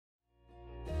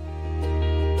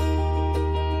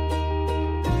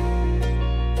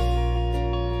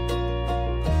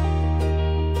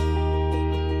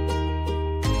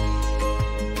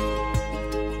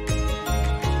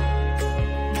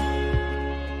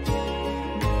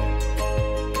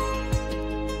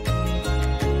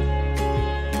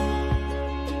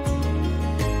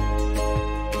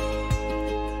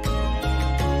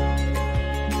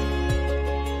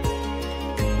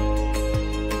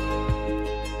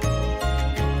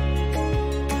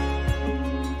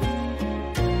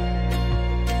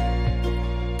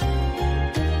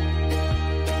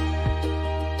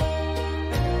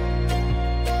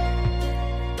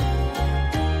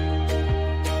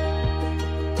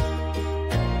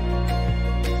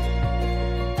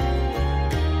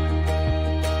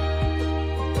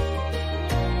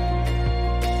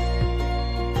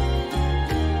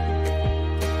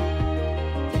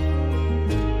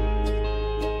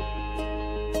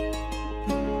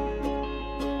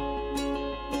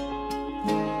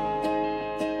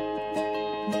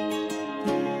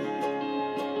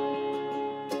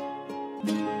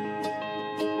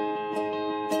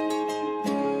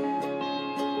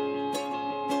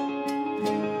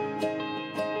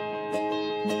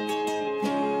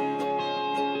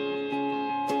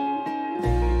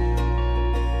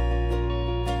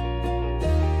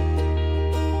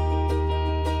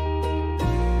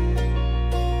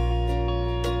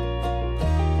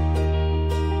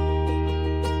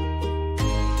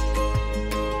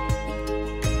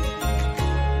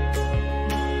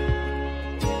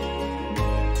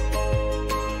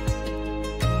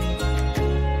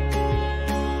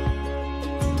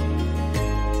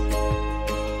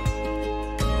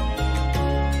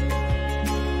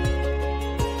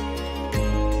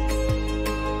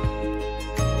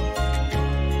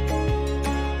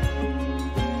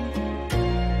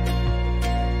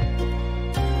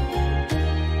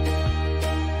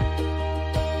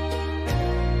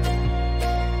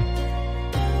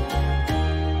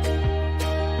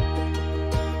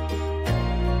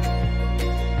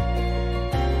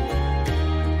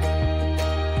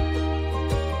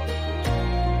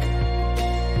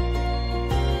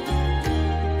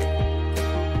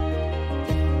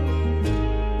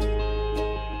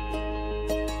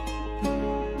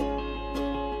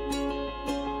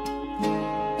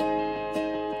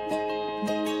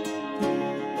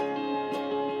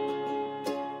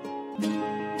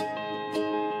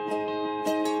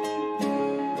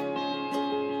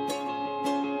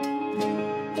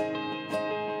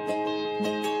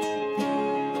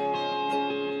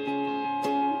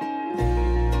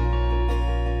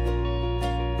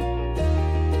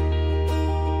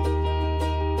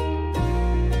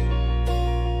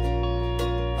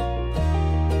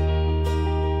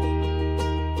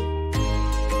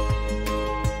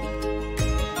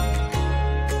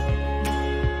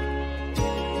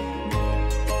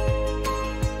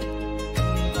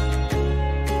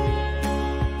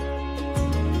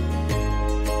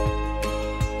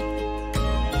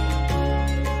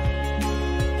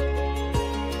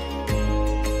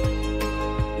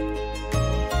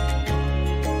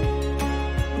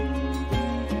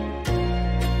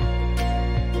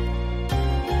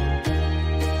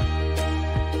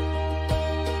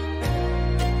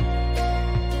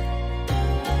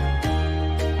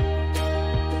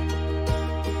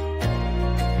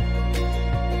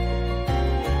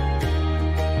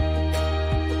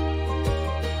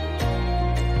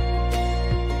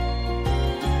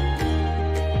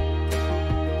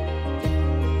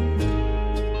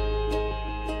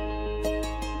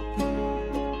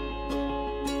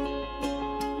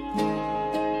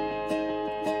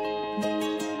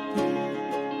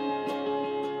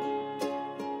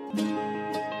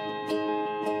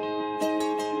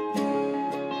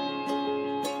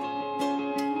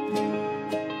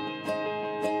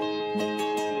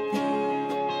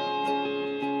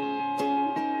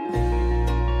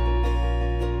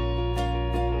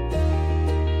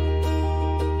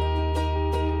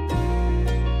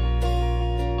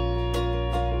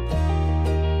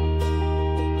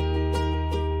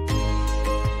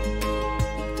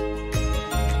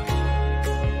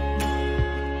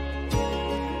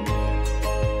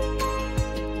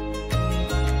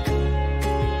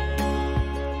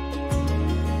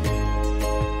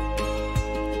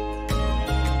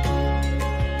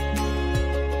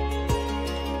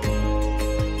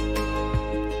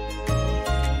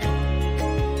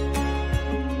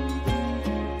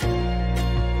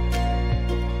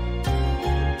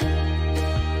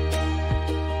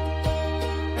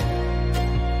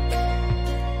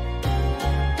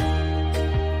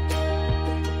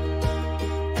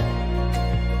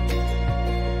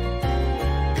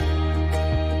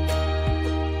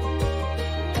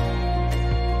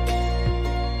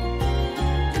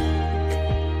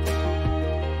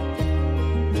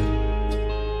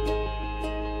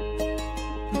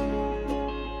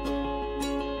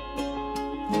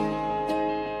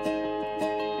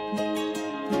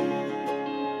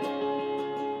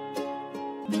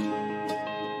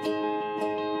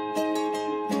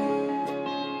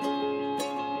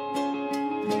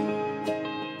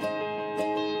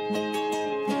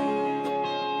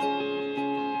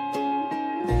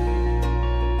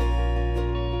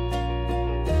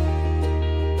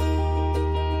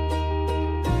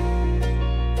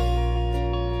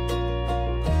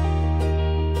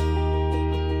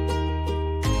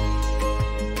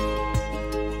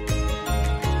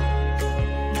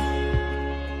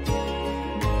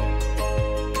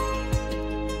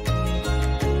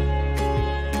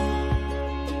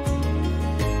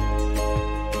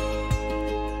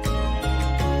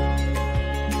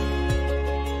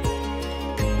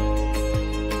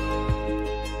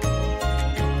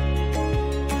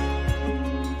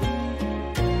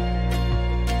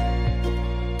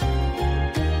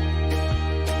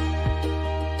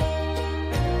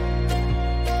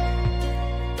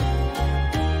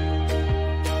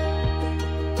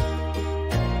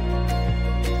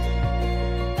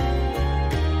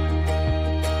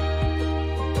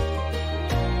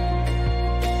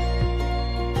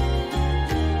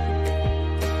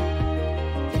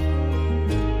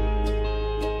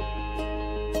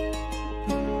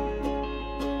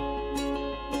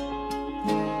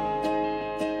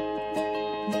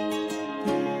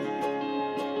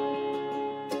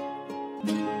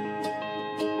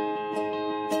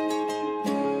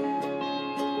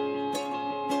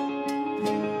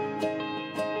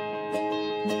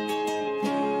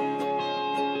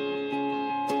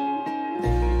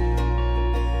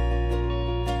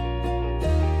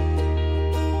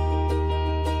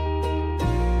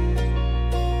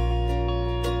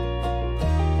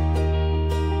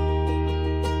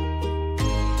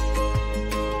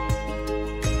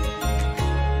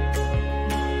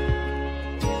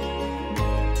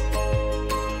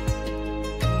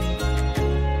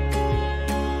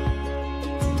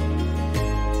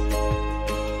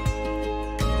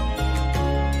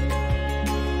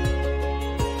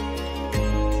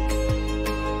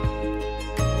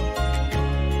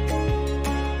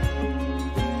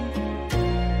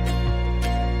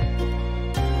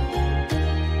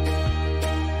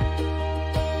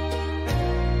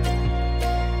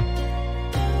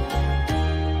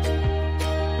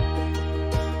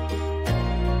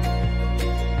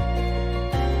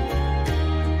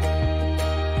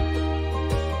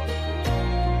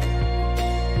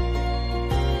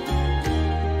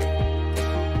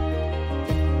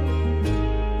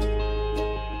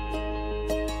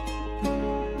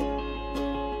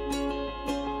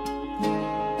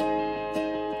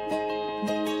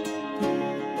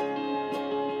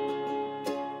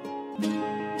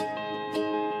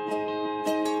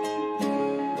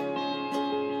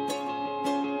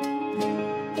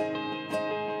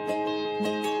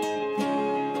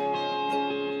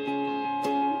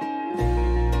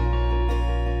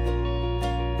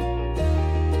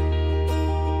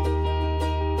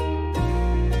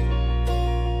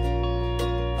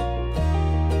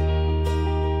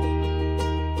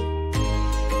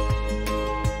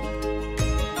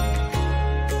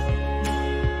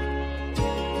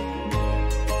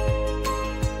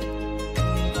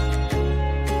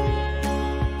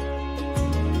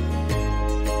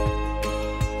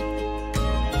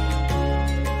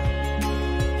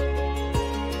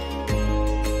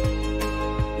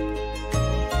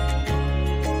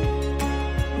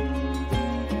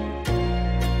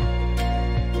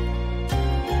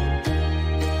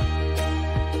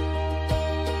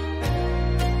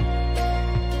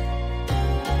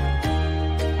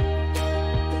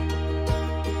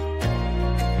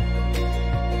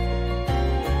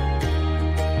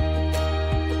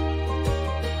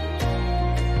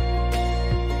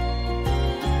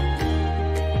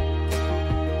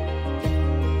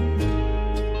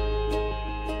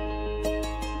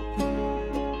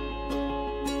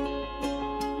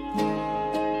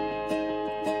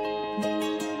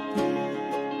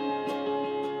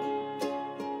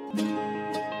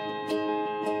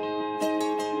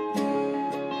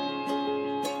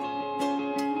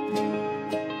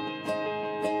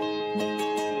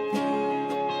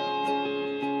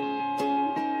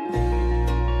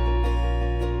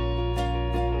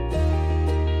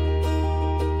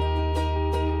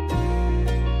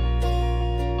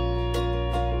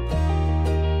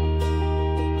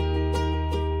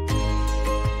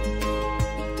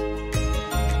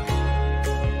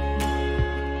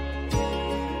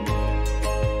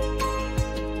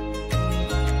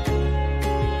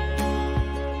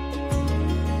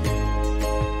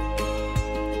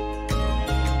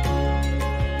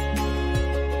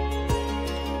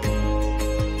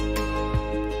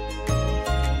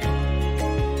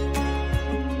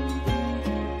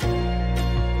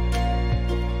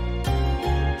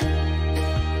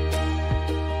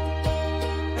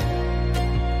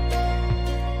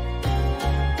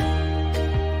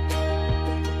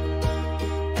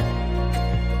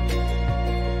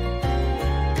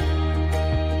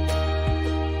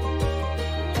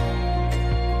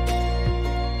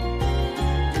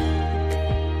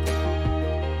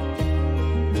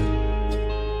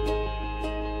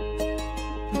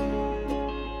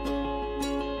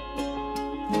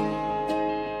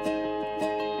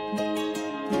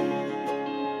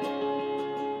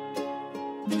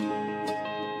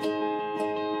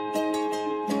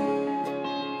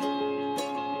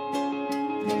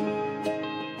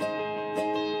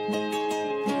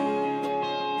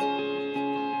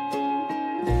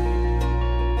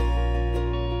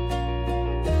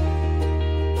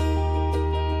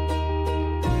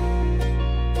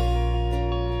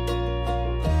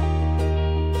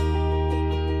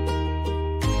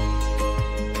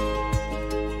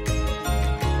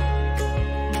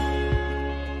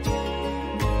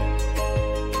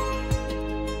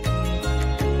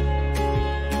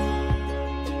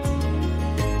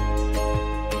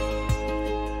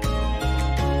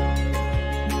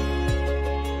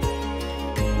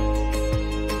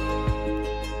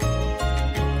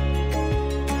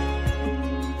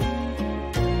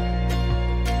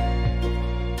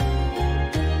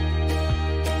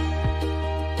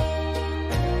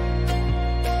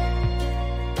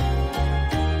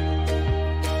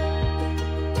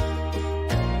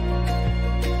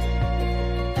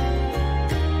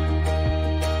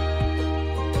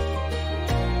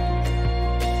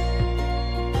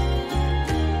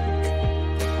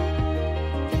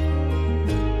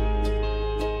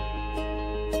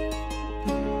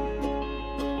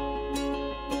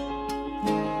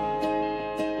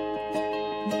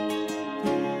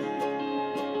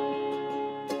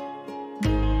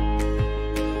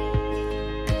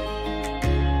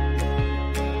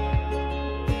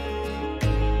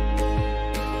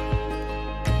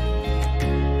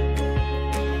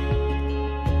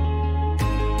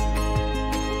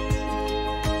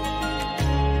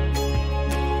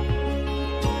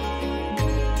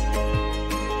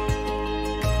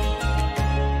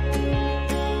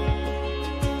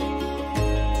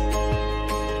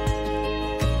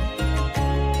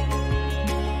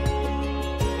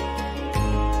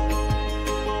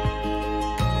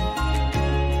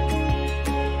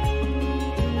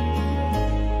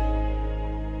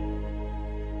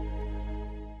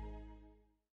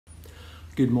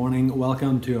Good morning.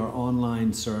 Welcome to our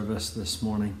online service this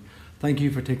morning. Thank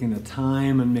you for taking the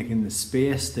time and making the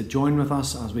space to join with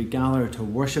us as we gather to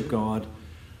worship God,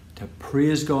 to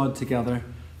praise God together,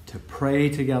 to pray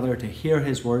together, to hear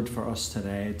His word for us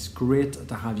today. It's great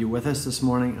to have you with us this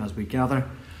morning as we gather.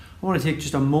 I want to take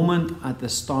just a moment at the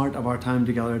start of our time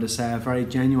together to say a very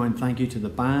genuine thank you to the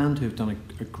band who've done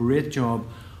a great job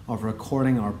of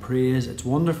recording our praise. It's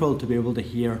wonderful to be able to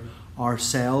hear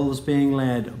ourselves being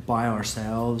led by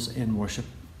ourselves in worship.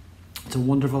 It's a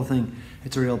wonderful thing.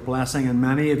 It's a real blessing, and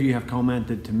many of you have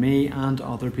commented to me and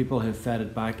other people who have fed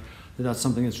it back that that's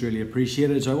something that's really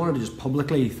appreciated. So I wanted to just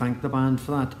publicly thank the band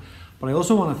for that. But I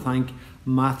also want to thank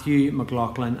Matthew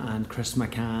McLaughlin and Chris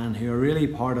McCann, who are really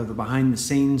part of the behind the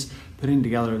scenes, putting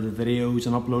together the videos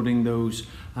and uploading those,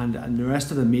 and the rest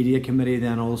of the media committee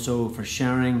then also for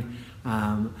sharing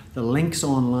the links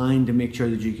online to make sure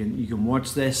that you can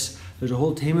watch this. There's a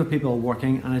whole team of people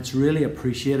working, and it's really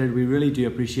appreciated. We really do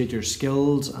appreciate your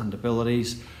skills and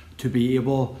abilities to be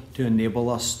able to enable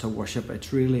us to worship.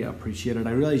 It's really appreciated.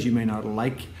 I realise you may not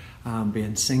like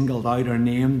being singled out or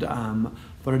named,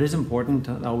 but it is important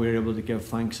that we're able to give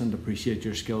thanks and appreciate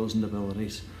your skills and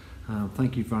abilities.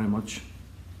 Thank you very much.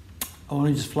 I want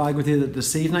to just flag with you that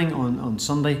this evening on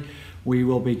Sunday we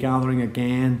will be gathering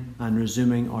again and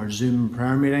resuming our Zoom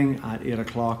prayer meeting at 8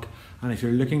 o'clock. And if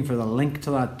you're looking for the link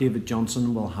to that, David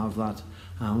Johnson will have that.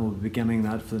 And we'll be beginning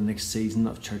that for the next season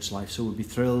of Church Life. So we'll be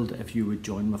thrilled if you would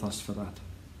join with us for that.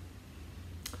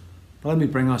 But let me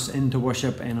bring us into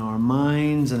worship in our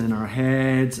minds and in our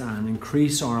heads and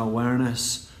increase our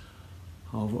awareness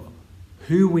of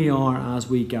who we are as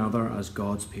we gather as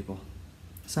God's people.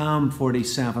 Psalm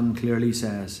 47 clearly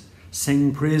says,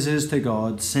 "Sing praises to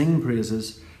God, sing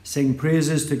praises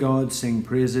to God, sing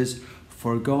praises,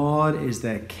 for God is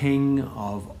the King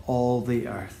of all the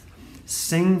earth.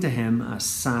 Sing to Him a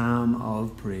psalm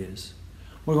of praise."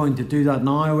 We're going to do that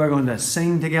now. We're going to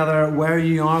sing together. Where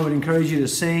you are, I would encourage you to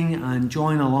sing and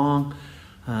join along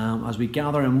as we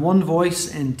gather in one voice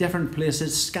in different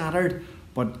places, scattered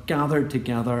but gathered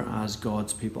together as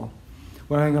God's people.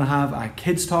 We're going to have a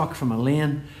kids talk from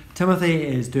Elaine. Timothy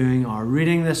is doing our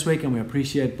reading this week, and we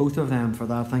appreciate both of them for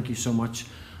that. Thank you so much.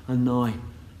 And now,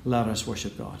 let us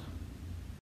worship God.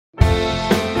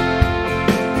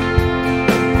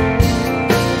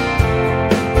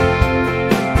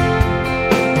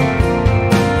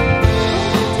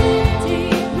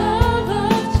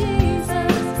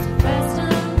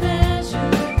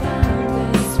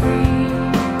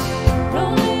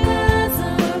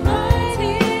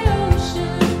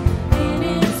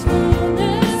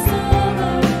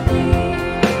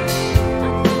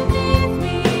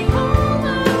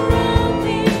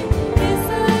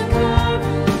 This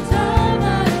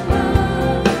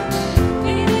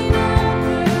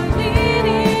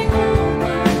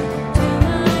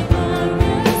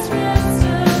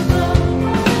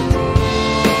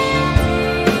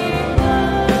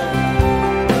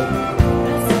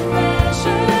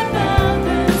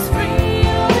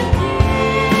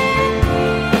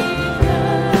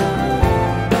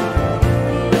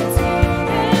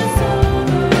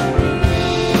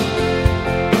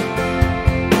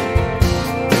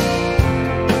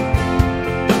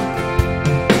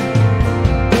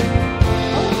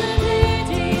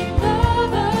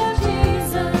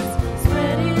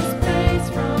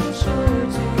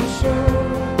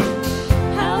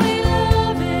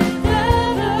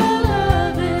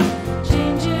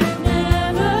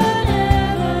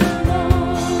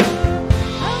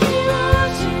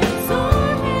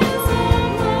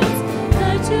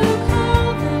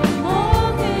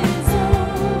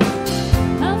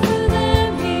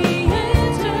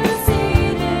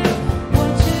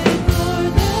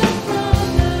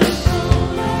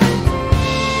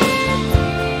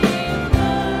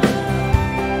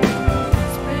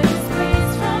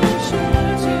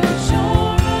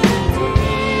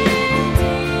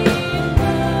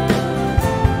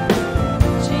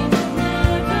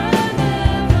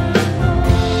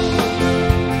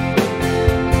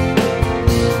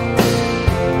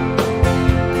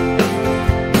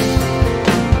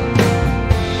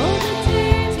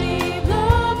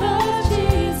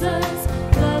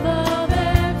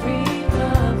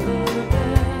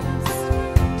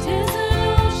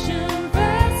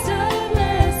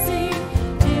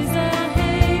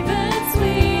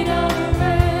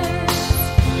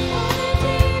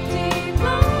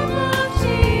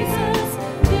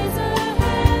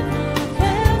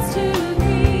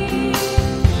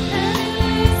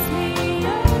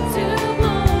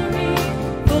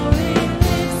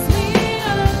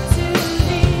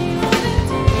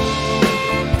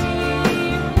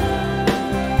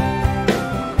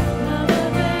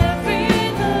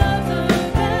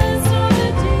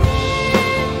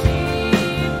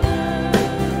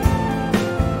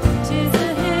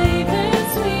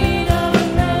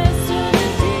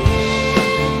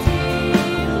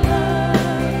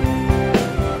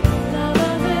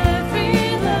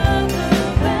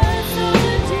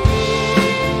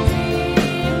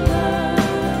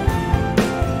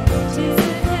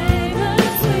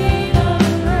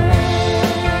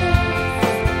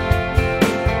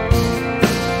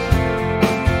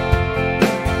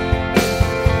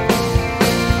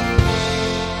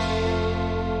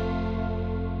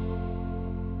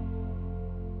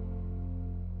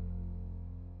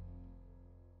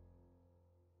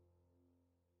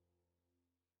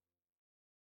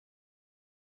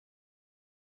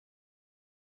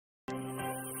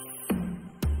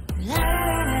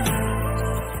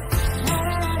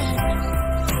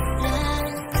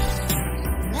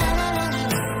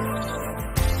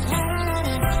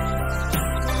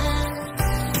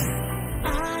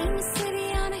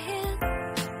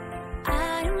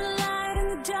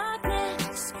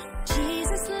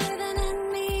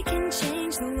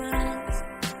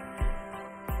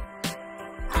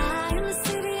am a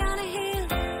city on a hill.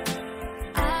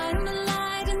 I am a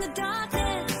light in the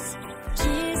darkness.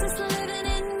 Jesus living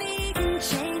in me can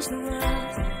change the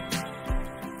world.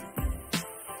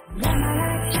 Let my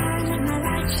light shine, let my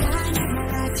light shine, let my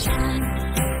light shine.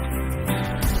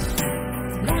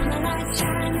 Let my light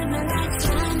shine, let my light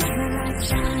shine, let my light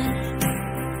shine.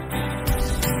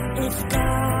 If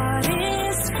God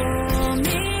is for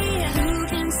me, who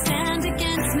can stand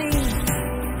against me?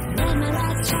 Let my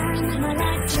light shine, let my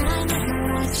light shine, let my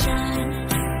light shine.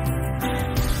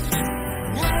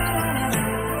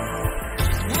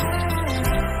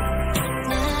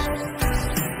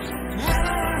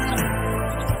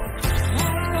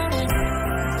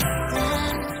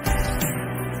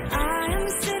 I am a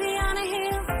city on a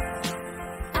hill.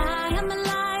 I am a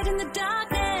light in the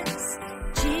darkness.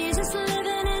 Jesus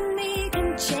living in me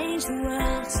can change the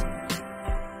world.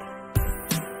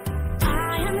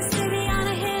 I am a city on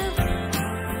a hill.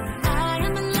 I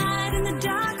am a light in the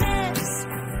darkness.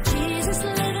 Jesus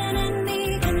living in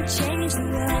me can change the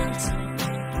world.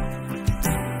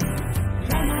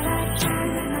 Let my light shine,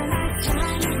 let my light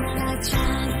shine, let my light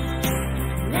shine.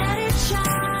 Let it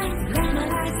shine. Let my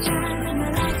light shine, let my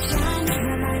light shine, let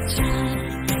my light shine.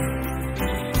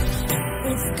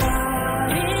 If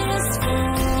God is for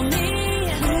me,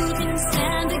 who can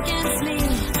stand against me?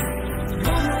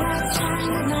 Let my light shine,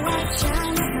 let my light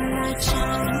shine, let my light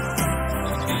shine.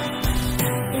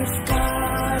 If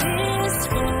God is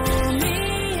for me,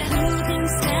 who can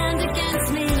stand against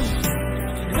me?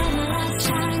 Let my light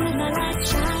shine, let my light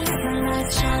shine, let my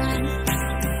light shine.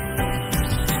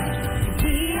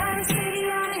 We are a city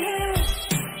on a hill.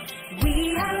 We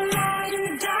are a light in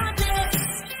the darkness.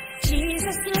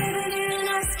 Jesus living in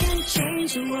us can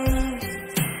change the world.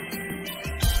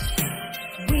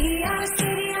 We are a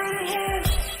city on a hill.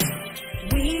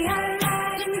 We are a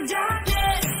light in the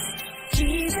darkness.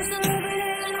 Jesus living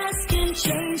in us can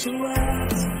change the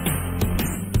world.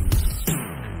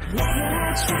 Let your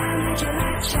light shine, let your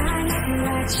light shine, let your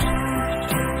light shine.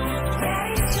 Let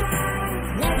it shine.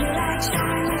 Let your light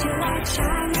shine, let your light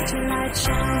shine, let your light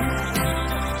shine.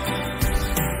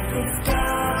 If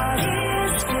God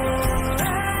is for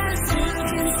us, who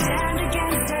can stand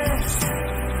against us?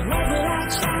 Let your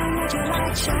light shine, let your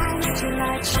light shine, let your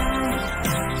light shine.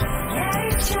 Let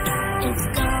it shine. If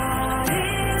God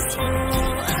is for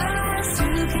us,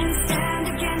 who can stand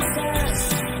against us?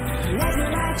 Let your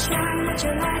light shine, let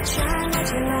your light shine, let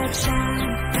your light shine.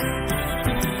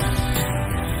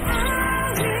 I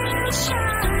will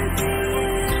shine for you,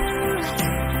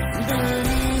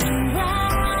 burning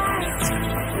bright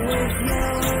with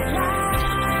your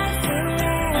light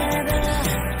forever.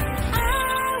 I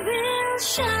will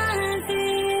shine for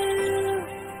you,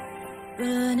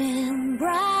 burning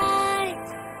bright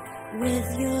with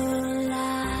your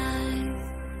light.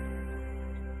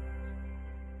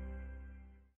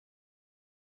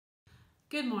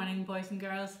 Good morning, boys and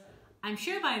girls. I'm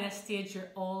sure by this stage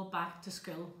you're all back to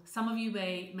school. Some of you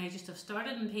may just have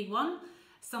started in P1,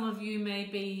 some of you may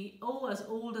be as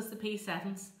old as the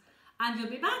P7s, and you'll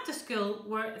be back to school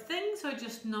where things are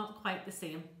just not quite the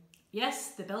same.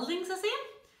 Yes, the building's the same,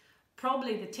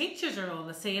 probably the teachers are all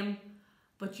the same,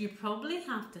 but you probably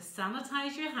have to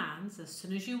sanitize your hands as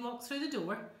soon as you walk through the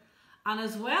door, and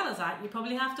as well as that, you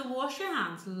probably have to wash your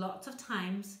hands lots of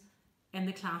times in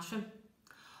the classroom.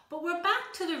 But we're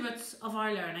back to the roots of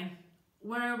our learning,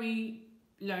 where we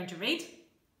learn to read,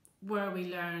 where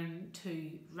we learn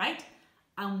to write,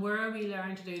 and where we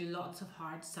learn to do lots of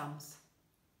hard sums.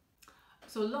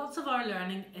 So lots of our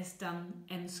learning is done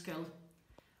in school.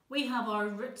 We have our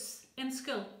roots in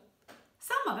school.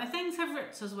 Some other things have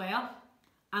roots as well,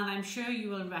 and I'm sure you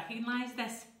will recognise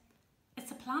this.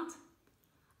 It's a plant,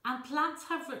 and plants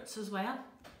have roots as well.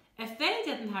 If they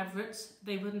didn't have roots,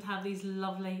 they wouldn't have these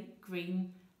lovely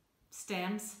green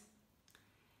stems.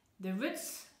 The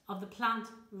roots of the plant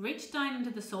reach down into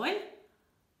the soil,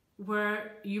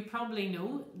 where you probably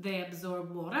know they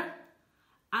absorb water,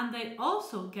 and they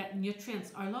also get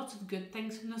nutrients or lots of good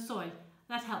things from the soil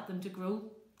that help them to grow.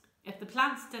 If the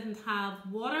plants didn't have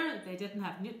water, they didn't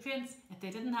have nutrients, if they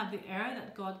didn't have the air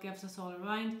that God gives us all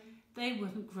around, they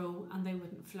wouldn't grow and they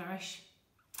wouldn't flourish.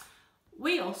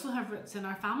 We also have roots in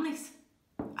our families.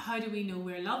 How do we know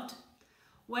we're loved?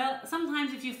 Well,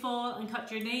 sometimes if you fall and cut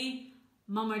your knee,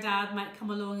 mum or dad might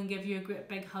come along and give you a great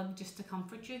big hug just to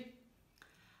comfort you.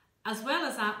 As well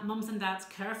as that, mums and dads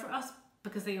care for us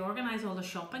because they organise all the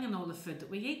shopping and all the food that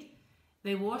we eat.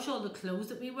 They wash all the clothes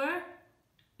that we wear.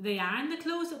 They iron the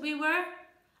clothes that we wear.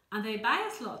 And they buy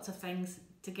us lots of things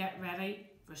to get ready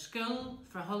for school,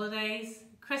 for holidays,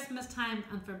 Christmas time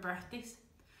and for birthdays.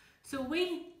 So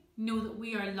we know that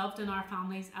we are loved in our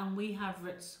families and we have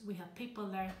roots. We have people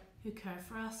there who care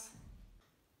for us.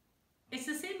 It's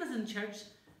the same as in church.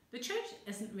 The church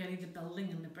isn't really the building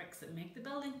and the bricks that make the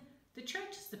building. The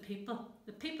church is the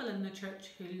people in the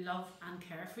church who love and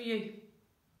care for you.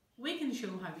 We can show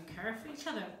how we care for each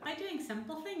other by doing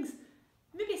simple things.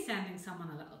 Maybe sending someone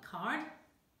a little card,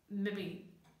 maybe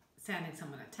sending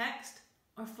someone a text,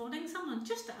 or phoning someone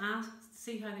just to ask to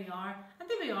see how they are, and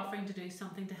maybe offering to do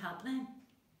something to help them.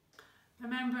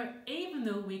 Remember, even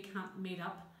though we can't meet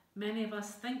up, many of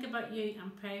us think about you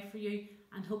and pray for you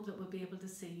and hope that we'll be able to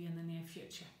see you in the near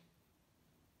future.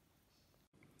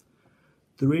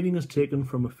 The reading is taken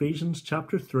from Ephesians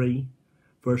chapter 3,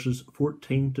 verses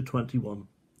 14 to 21.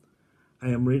 I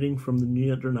am reading from the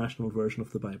New International Version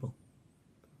of the Bible.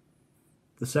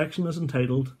 The section is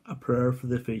entitled A Prayer for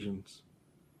the Ephesians,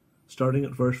 starting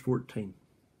at verse 14.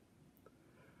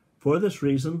 For this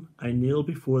reason I kneel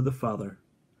before the Father,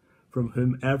 from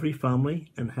whom every family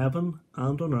in heaven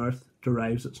and on earth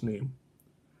derives its name.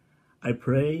 I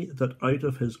pray that out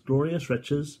of his glorious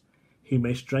riches he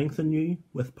may strengthen you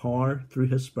with power through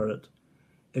his Spirit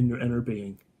in your inner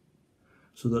being,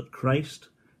 so that Christ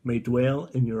may dwell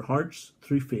in your hearts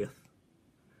through faith.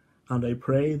 And I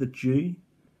pray that you,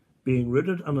 being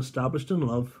rooted and established in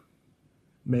love,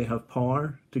 may have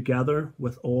power, together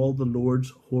with all the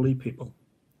Lord's holy people,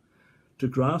 to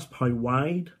grasp how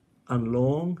wide and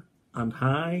long and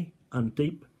high and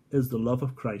deep is the love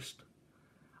of Christ,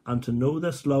 and to know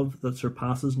this love that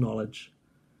surpasses knowledge,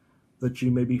 that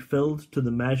you may be filled to the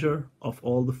measure of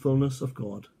all the fullness of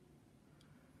God.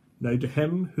 Now to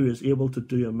him who is able to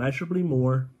do immeasurably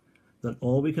more than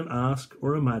all we can ask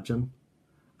or imagine,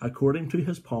 according to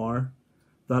his power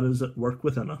that is at work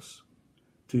within us,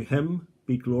 to him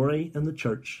be glory in the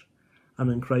church and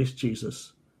in Christ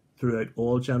Jesus throughout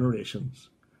all generations,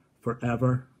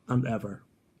 forever and ever.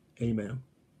 Amen.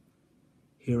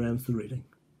 Here ends the reading.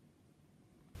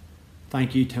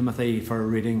 Thank you, Timothy, for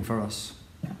reading for us.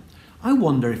 I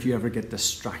wonder if you ever get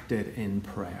distracted in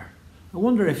prayer. I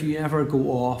wonder if you ever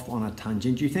go off on a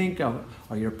tangent. You think of,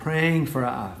 or you're praying for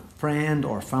a friend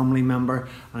or family member,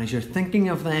 and as you're thinking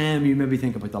of them, you maybe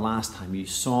think about the last time you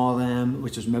saw them,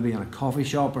 which was maybe in a coffee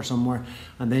shop or somewhere,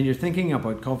 and then you're thinking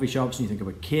about coffee shops and you think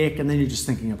about cake, and then you're just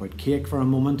thinking about cake for a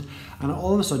moment, and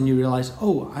all of a sudden you realise,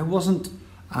 oh, I wasn't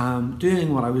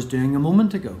doing what I was doing a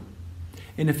moment ago.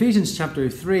 In Ephesians chapter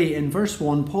 3, in verse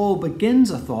 1, Paul begins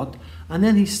a thought and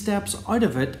then he steps out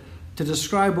of it to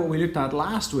describe what we looked at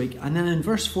last week. And then in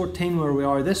verse 14, where we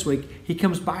are this week, he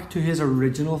comes back to his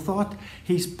original thought.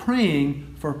 He's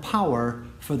praying for power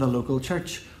for the local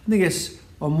church. I think this,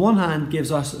 on one hand,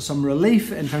 gives us some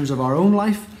relief in terms of our own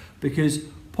life, because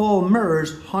Paul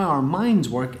mirrors how our minds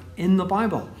work in the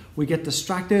Bible. We get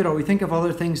distracted, or we think of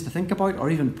other things to think about or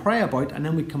even pray about, and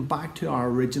then we come back to our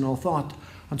original thought.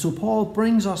 And so Paul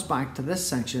brings us back to this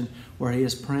section where he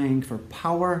is praying for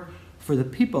power for the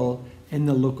people in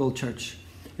the local church.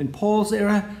 In Paul's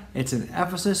era, it's in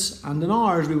Ephesus, and in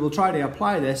ours, we will try to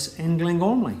apply this in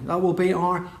Glengormley. That will be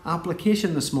our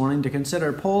application this morning, to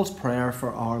consider Paul's prayer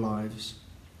for our lives.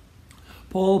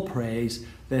 Paul prays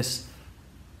this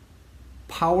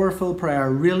powerful prayer,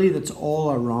 really, that's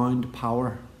all around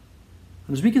power.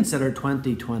 And as we consider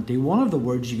 2020, one of the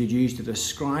words you could use to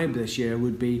describe this year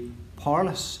would be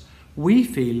powerless. We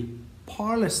feel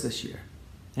powerless this year.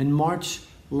 In March,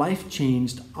 life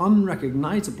changed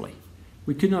unrecognisably.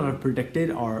 We could not have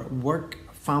predicted our work,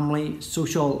 family,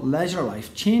 social, leisure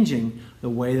life changing the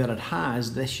way that it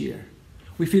has this year.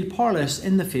 We feel powerless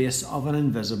in the face of an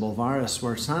invisible virus.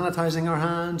 We're sanitising our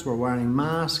hands, we're wearing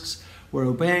masks, we're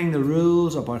obeying the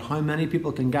rules about how many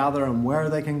people can gather and where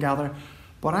they can gather.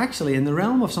 But actually, in the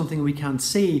realm of something we can't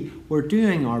see, we're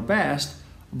doing our best,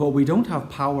 but we don't have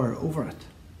power over it.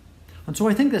 And so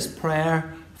I think this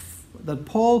prayer that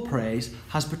Paul prays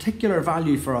has particular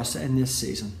value for us in this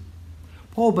season.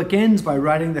 Paul begins by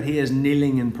writing that he is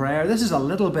kneeling in prayer. This is a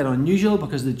little bit unusual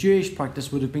because the Jewish practice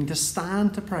would have been to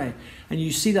stand to pray. And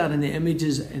you see that in the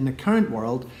images in the current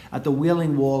world at the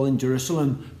Wailing Wall in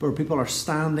Jerusalem, where people are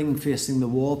standing facing the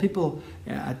wall. People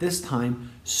at this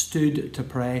time stood to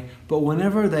pray. But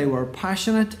whenever they were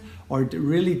passionate or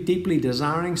really deeply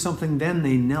desiring something, then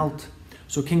they knelt.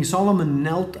 So King Solomon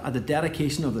knelt at the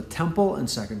dedication of the temple in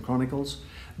 2 Chronicles.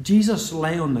 Jesus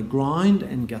lay on the ground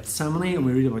in Gethsemane, and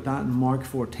we read about that in Mark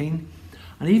 14.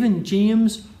 And even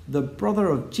James, the brother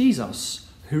of Jesus,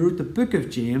 who wrote the book of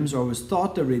James, or was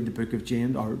thought to read the book of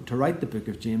James, or to write the book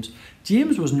of James,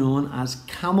 James was known as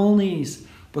camel knees,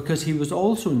 because he was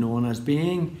also known as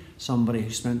being somebody who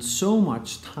spent so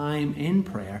much time in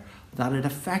prayer that it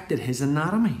affected his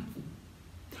anatomy.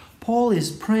 Paul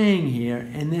is praying here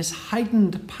in this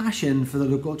heightened passion for the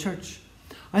local church.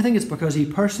 I think it's because he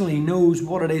personally knows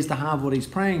what it is to have what he's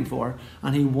praying for,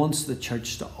 and he wants the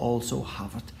church to also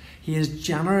have it. He is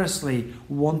generously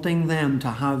wanting them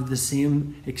to have the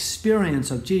same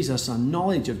experience of Jesus and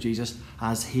knowledge of Jesus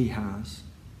as he has.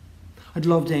 I'd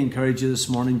love to encourage you this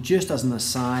morning, just as an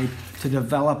aside, to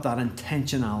develop that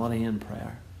intentionality in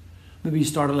prayer. Maybe you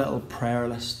start a little prayer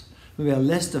list. Maybe a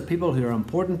list of people who are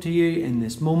important to you in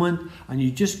this moment, and you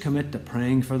just commit to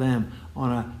praying for them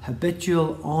on a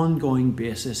habitual, ongoing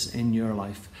basis in your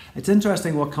life. It's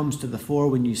interesting what comes to the fore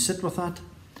when you sit with that.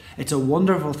 It's a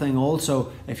wonderful thing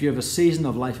also if you have a season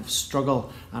of life of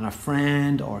struggle and a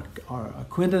friend or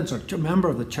acquaintance or member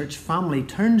of the church family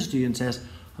turns to you and says,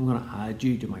 I'm going to add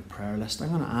you to my prayer list. I'm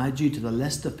going to add you to the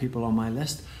list of people on my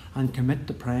list and commit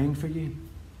to praying for you.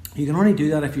 You can only do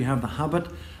that if you have the habit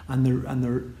and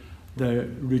the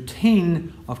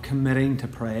routine of committing to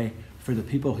pray for the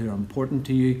people who are important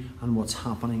to you and what's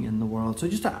happening in the world. So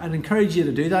I'd encourage you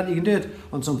to do that. You can do it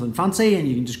on something fancy, and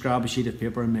you can just grab a sheet of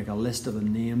paper and make a list of the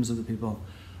names of the people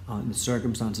and the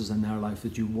circumstances in their life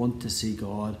that you want to see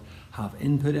God have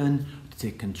input in, to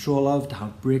take control of, to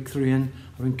have breakthrough in.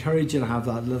 I would encourage you to have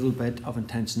that little bit of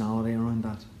intentionality around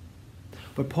that.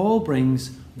 But Paul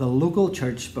brings the local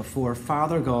church before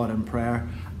Father God in prayer,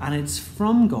 and it's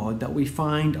from God that we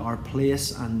find our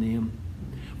place and name.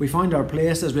 We find our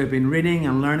place, as we've been reading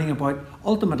and learning about,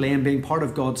 ultimately in being part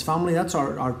of God's family. That's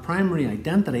our primary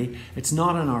identity. It's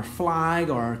not in our flag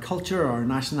or our culture or our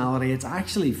nationality. It's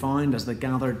actually found as the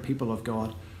gathered people of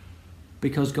God,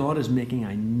 because God is making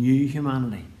a new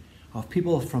humanity of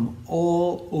people from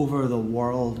all over the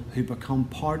world who become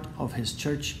part of his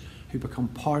church, who become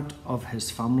part of his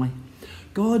family.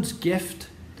 God's gift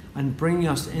and bringing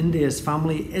us into his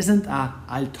family isn't a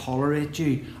I'll tolerate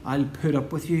you, I'll put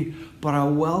up with you, but a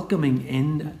welcoming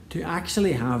in to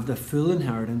actually have the full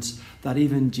inheritance that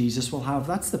even Jesus will have.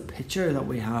 That's the picture that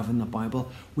we have in the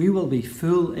Bible. We will be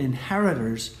full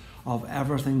inheritors of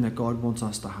everything that God wants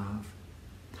us to have.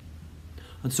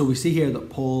 And so we see here that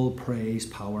Paul prays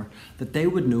power, that they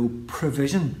would know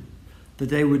provision, that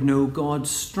they would know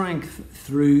God's strength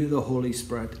through the Holy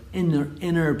Spirit in their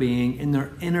inner being, in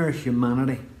their inner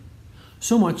humanity.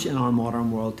 So much in our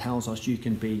modern world tells us you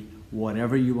can be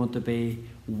whatever you want to be,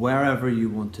 wherever you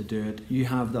want to do it. You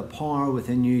have the power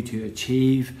within you to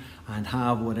achieve and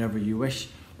have whatever you wish.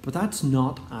 But that's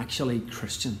not actually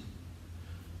Christian.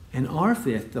 In our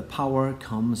faith, the power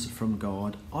comes from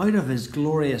God. Out of his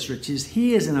glorious riches,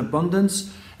 he is in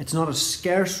abundance. It's not a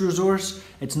scarce resource.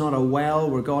 It's not a well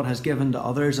where God has given to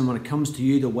others, and when it comes to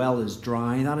you, the well is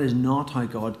dry. That is not how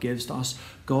God gives to us.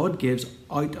 God gives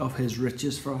out of his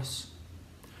riches for us.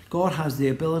 God has the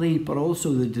ability, but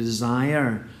also the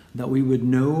desire that we would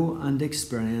know and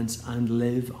experience and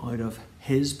live out of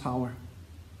his power.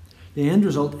 The end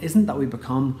result isn't that we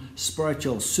become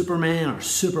spiritual supermen or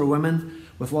superwomen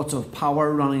with lots of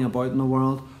power running about in the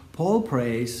world. Paul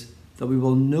prays that we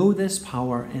will know this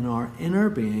power in our inner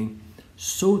being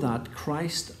so that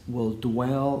Christ will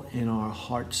dwell in our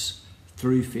hearts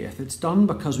through faith. It's done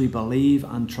because we believe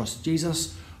and trust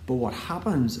Jesus, but what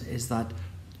happens is that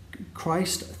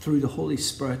Christ, through the Holy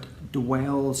Spirit,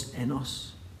 dwells in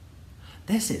us.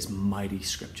 This is mighty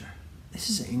scripture. This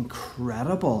is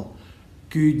incredible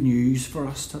good news for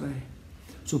us today.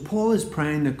 So Paul is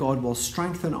praying that God will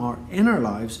strengthen our inner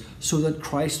lives so that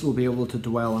Christ will be able to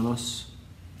dwell in us.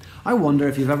 I wonder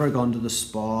if you've ever gone to the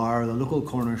Spar or the local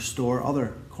corner store.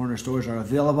 Other corner stores are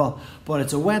available, but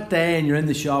it's a wet day and you're in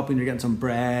the shop and you're getting some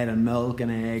bread and milk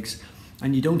and eggs,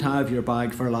 and you don't have your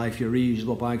bag for life, your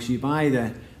reusable bag, so you buy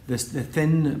the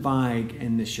thin bag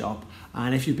in the shop.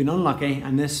 And if you've been unlucky,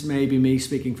 and this may be me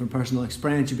speaking from personal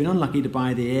experience, you've been unlucky to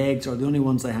buy the eggs, or the only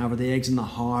ones they have are the eggs in the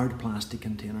hard plastic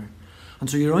container. And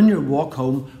so you're on your walk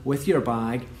home with your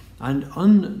bag, and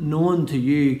unknown to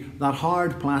you, that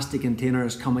hard plastic container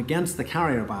has come against the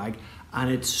carrier bag and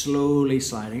it's slowly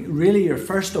sliding. Really, your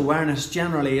first awareness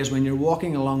generally is when you're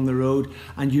walking along the road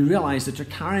and you realise that you're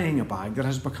carrying a bag that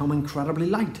has become incredibly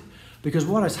light. Because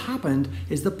what has happened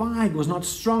is the bag was not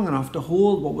strong enough to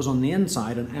hold what was on the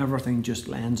inside, and everything just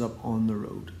ends up on the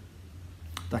road.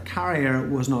 The carrier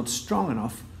was not strong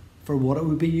enough for what it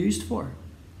would be used for.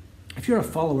 If you're a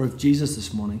follower of Jesus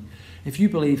this morning, if you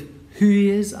believe who he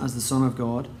is as the Son of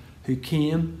God, who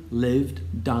came,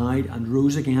 lived, died, and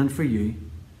rose again for you,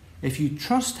 if you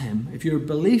trust him, if your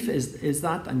belief is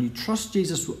that, and you trust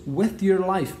Jesus with your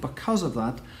life because of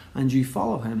that, and you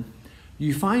follow him,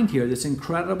 you find here this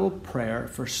incredible prayer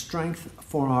for strength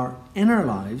for our inner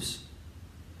lives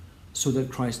so that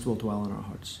Christ will dwell in our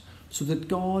hearts, so that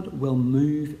God will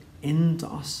move into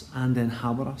us and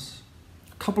inhabit us.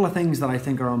 A couple of things that I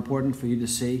think are important for you to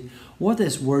see. What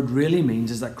this word really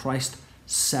means is that Christ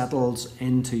settles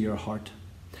into your heart.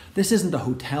 This isn't a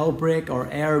hotel break or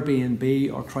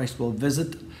Airbnb or Christ will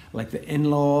visit like the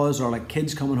in-laws or like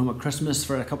kids coming home at Christmas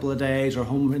for a couple of days or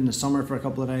home in the summer for a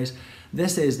couple of days.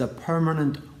 This is the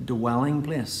permanent dwelling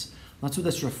place. That's what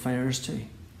this refers to.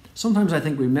 Sometimes I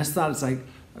think we miss that. It's like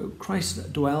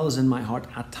Christ dwells in my heart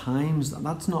at times.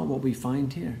 That's not what we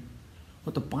find here.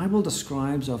 What the Bible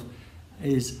describes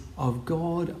is of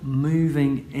God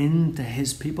moving into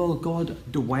his people. God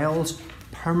dwells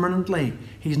permanently.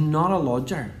 He's not a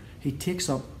lodger. He takes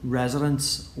up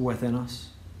residence within us.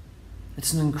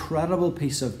 It's an incredible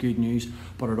piece of good news,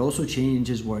 but it also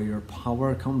changes where your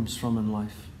power comes from in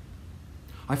life.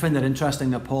 I find it interesting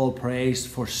that Paul prays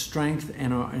for strength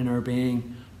in our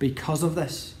being because of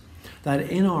this. That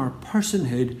in our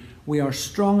personhood, we are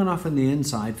strong enough in the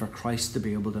inside for Christ to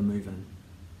be able to move in.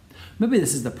 Maybe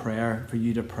this is the prayer for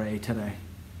you to pray today.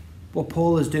 What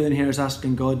Paul is doing here is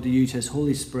asking God to use his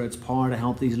Holy Spirit's power to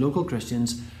help these local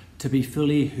Christians to be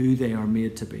fully who they are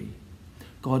made to be.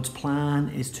 God's plan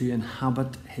is to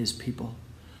inhabit his people,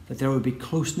 that there would be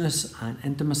closeness and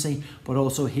intimacy, but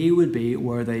also he would be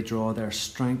where they draw their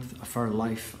strength for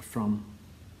life from.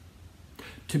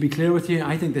 To be clear with you,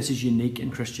 I think this is unique in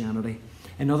Christianity.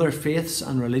 In other faiths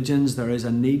and religions, there is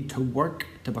a need to work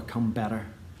to become better,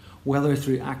 whether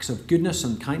through acts of goodness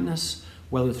and kindness,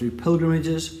 whether through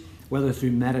pilgrimages, whether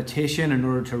through meditation in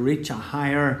order to reach a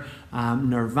higher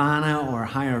nirvana or a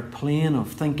higher plane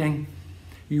of thinking.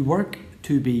 You work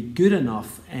to be good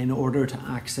enough in order to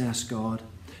access God,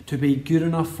 to be good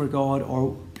enough for God,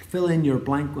 or fill in your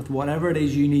blank with whatever it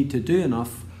is you need to do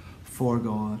enough for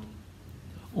God.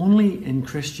 Only in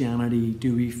Christianity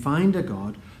do we find a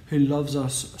God who loves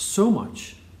us so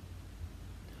much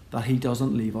that he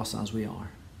doesn't leave us as we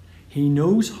are. He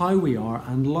knows how we are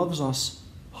and loves us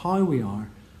how we are,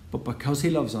 but because he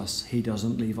loves us, he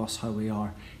doesn't leave us how we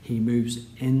are. He moves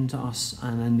into us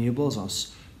and enables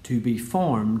us to be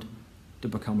formed to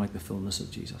become like the fullness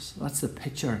of Jesus. That's the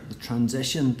picture, the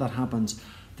transition that happens.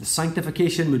 The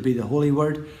sanctification would be the holy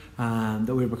word,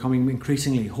 that we're becoming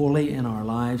increasingly holy in our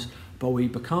lives, but we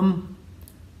become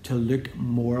to look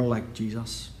more like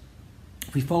Jesus.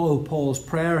 If we follow Paul's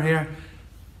prayer here,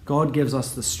 God gives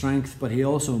us the strength, but he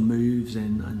also moves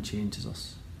in and changes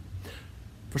us.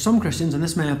 For some Christians, and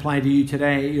this may apply to you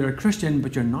today, you're a Christian,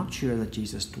 but you're not sure that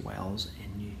Jesus dwells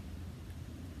in you.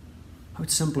 I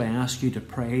would simply ask you to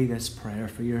pray this prayer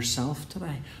for yourself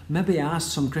today. Maybe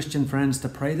ask some Christian friends to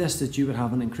pray this, that you would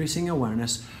have an increasing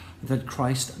awareness that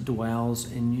Christ dwells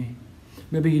in you.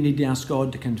 Maybe you need to ask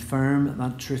God to confirm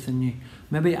that truth in you.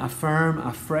 Maybe affirm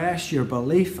afresh your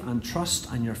belief and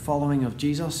trust and your following of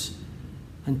Jesus.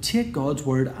 And take God's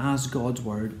word as God's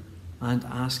word and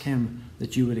ask him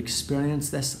that you would experience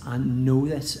this and know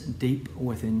this deep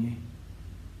within you.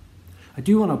 I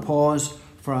do want to pause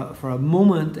for a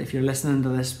moment if you're listening to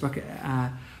this book,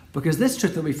 because this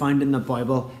truth that we find in the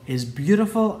Bible is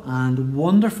beautiful and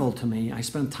wonderful to me. I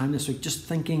spent time this week just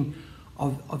thinking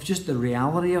of just the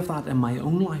reality of that in my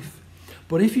own life.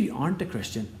 But if you aren't a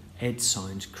Christian, it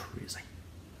sounds crazy.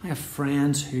 I have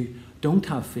friends who don't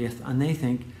have faith and they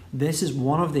think this is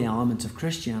one of the elements of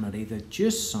Christianity that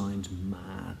just sounds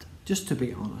mad, just to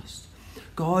be honest.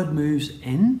 God moves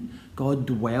in, God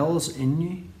dwells in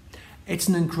you. It's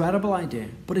an incredible idea,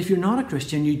 but if you're not a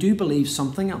Christian, you do believe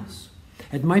something else.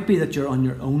 It might be that you're on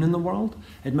your own in the world.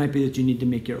 It might be that you need to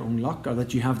make your own luck, or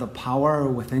that you have the power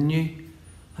within you.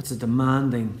 That's a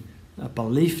demanding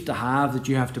belief to have, that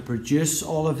you have to produce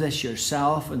all of this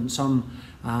yourself and some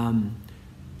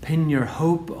pin your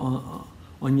hope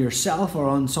on yourself or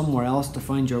on somewhere else to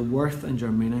find your worth and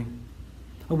your meaning.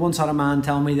 I once had a man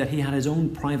tell me that he had his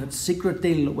own private secret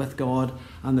deal with God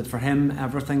and that for him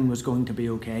everything was going to be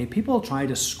okay. People try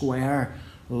to square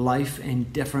life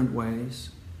in different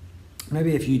ways.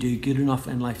 Maybe if you do good enough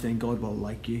in life, then God will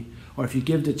like you. Or if you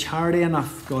give to charity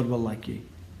enough, God will like you.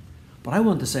 But I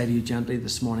want to say to you gently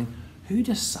this morning, who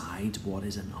decides what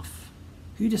is enough?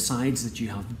 Who decides that you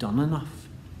have done enough?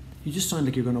 You just sound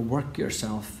like you're going to work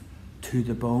yourself to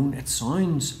the bone. It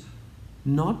sounds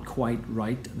not quite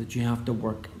right that you have to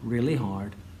work really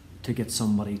hard to get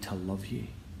somebody to love you.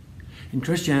 In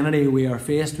Christianity, we are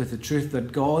faced with the truth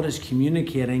that God is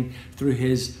communicating through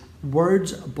his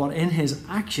words, but in his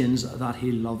actions, that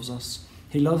he loves us.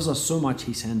 He loves us so much,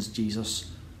 he sends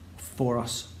Jesus for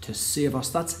us to save us.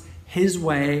 That's his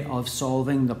way of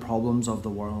solving the problems of the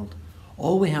world.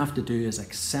 All we have to do is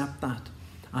accept that.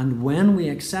 And when we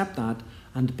accept that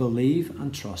and believe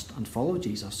and trust and follow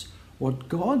Jesus, what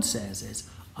God says is,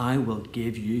 I will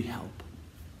give you help.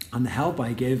 And the help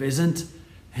I give isn't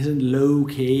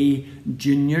low-key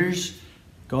juniors.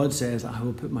 God says, I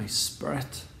will put my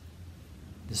Spirit.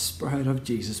 The Spirit of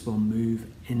Jesus will move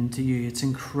into you. It's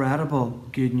incredible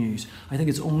good news. I think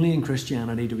it's only in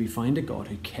Christianity do we find a God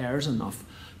who cares enough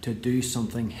to do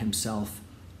something himself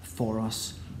for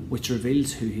us, which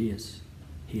reveals who he is.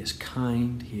 He is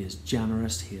kind, he is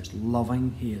generous, he is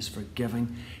loving, he is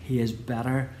forgiving. He is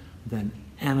better than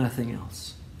anything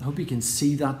else. I hope you can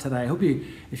see that today. I hope you,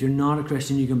 if you're not a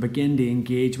Christian, you can begin to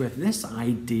engage with this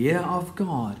idea of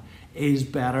God is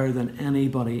better than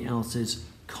anybody else's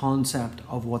concept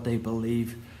of what they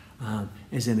believe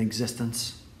is in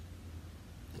existence.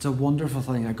 It's a wonderful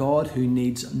thing, a God who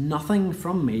needs nothing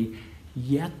from me,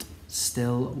 yet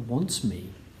still wants me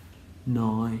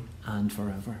now and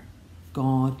forever.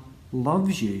 God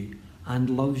loves you and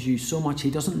loves you so much he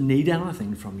doesn't need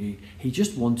anything from you. He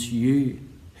just wants you,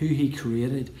 who he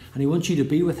created, and he wants you to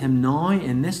be with him now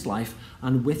in this life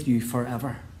and with you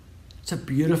forever. It's a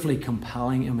beautifully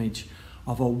compelling image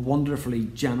of a wonderfully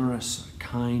generous,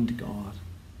 kind God.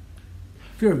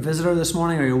 If you're a visitor this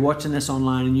morning or you're watching this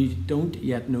online and you don't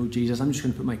yet know Jesus, I'm just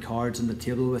going to put my cards on the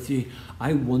table with you.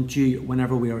 I want you,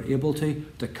 whenever we are able to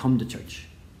come to church.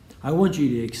 I want you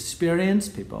to experience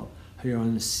people who are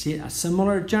on a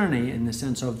similar journey in the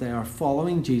sense of they are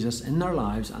following Jesus in their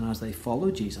lives, and as they follow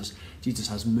Jesus, Jesus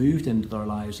has moved into their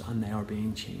lives and they are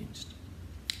being changed.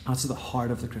 That's the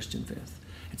heart of the Christian faith.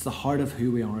 It's the heart of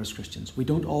who we are as Christians. We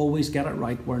don't always get it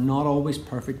right. We're not always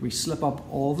perfect. We slip up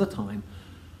all the time.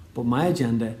 But my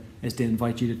agenda is to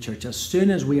invite you to church as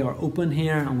soon as we are open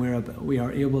here and we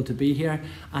are able to be here.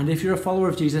 And if you're a follower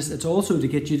of Jesus, it's also to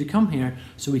get you to come here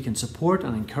so we can support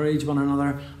and encourage one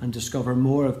another and discover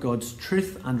more of God's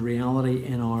truth and reality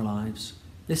in our lives.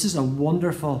 This is a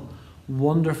wonderful,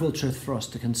 wonderful truth for us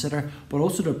to consider, but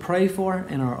also to pray for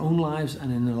in our own lives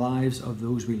and in the lives of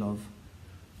those we love.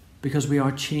 Because we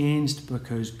are changed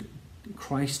because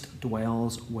Christ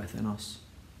dwells within us.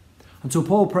 And so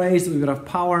Paul prays that we would have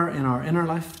power in our inner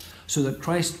life so that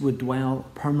Christ would dwell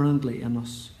permanently in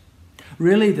us.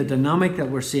 Really, the dynamic that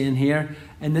we're seeing here,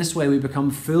 in this way we become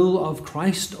full of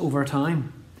Christ over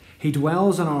time. He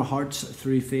dwells in our hearts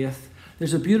through faith.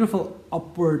 There's a beautiful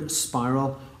upward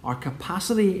spiral. Our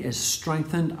capacity is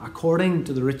strengthened according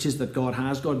to the riches that God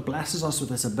has. God blesses us with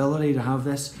this ability to have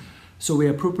this. So we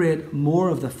appropriate more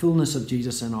of the fullness of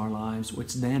Jesus in our lives,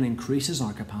 which then increases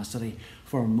our capacity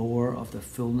for more of the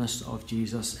fullness of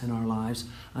Jesus in our lives.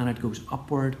 And it goes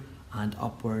upward and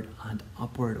upward and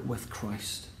upward with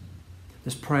Christ.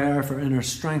 This prayer for inner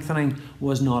strengthening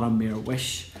was not a mere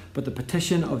wish, but the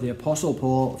petition of the Apostle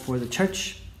Paul for the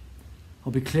church.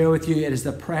 I'll be clear with you, it is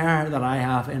the prayer that I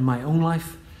have in my own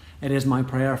life. It is my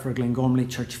prayer for Glengormley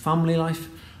church family life.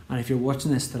 And if you're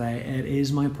watching this today, it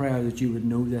is my prayer that you would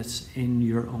know this in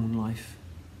your own life.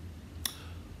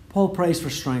 Paul prays for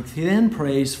strength. He then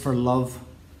prays for love.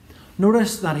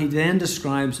 Notice that he then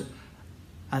describes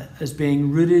as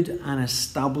being rooted and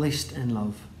established in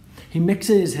love. He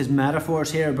mixes his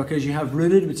metaphors here because you have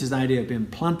rooted, which is the idea of being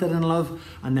planted in love,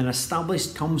 and then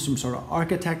established comes from sort of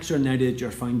architecture and the idea that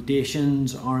your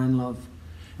foundations are in love.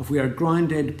 If we are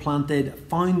grounded, planted,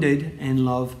 founded in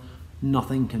love,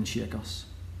 nothing can shake us.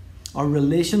 Our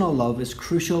relational love is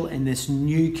crucial in this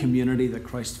new community that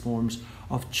Christ forms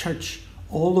of church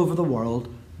all over the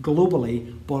world,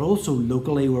 globally, but also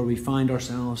locally where we find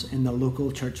ourselves in the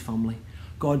local church family.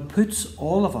 God puts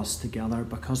all of us together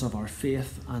because of our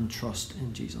faith and trust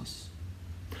in Jesus.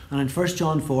 And in 1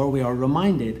 John 4, we are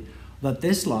reminded that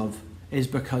this love is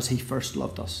because he first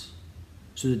loved us.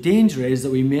 So the danger is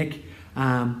that we make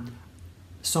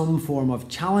some form of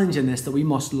challenge in this, that we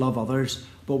must love others,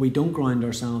 but we don't ground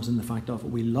ourselves in the fact of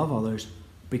we love others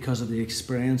because of the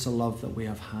experience of love that we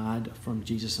have had from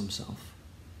Jesus himself.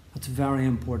 That's very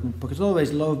important, because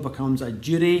otherwise love becomes a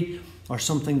duty or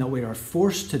something that we are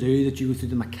forced to do, that you go through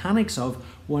the mechanics of,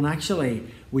 when actually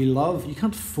we love. You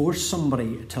can't force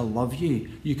somebody to love you.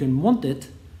 You can want it,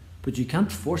 but you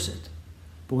can't force it.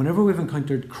 But whenever we've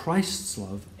encountered Christ's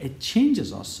love, it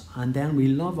changes us, and then we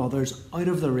love others out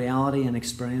of the reality and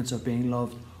experience of being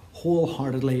loved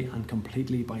wholeheartedly and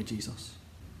completely by Jesus.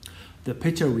 The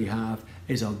picture we have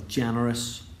is of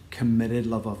generous, committed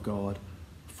love of God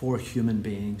for human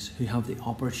beings who have the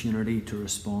opportunity to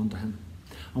respond to him.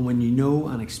 And when you know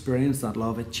and experience that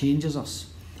love, it changes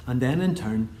us. And then in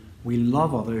turn, we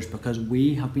love others because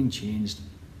we have been changed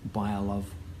by a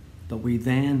love that we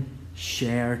then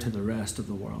share to the rest of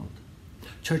the world.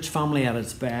 Church family at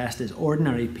its best is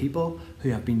ordinary people who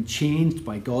have been changed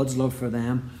by God's love for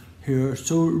them, who are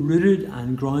so rooted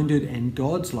and grounded in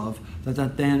God's love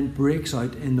that then breaks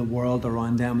out in the world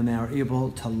around them, and they are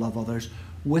able to love others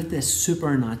with this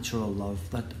supernatural love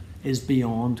that is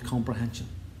beyond comprehension.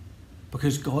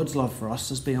 Because God's love for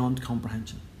us is beyond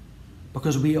comprehension.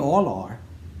 Because we all are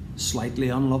slightly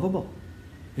unlovable.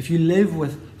 If you live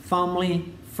with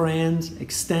family, friends,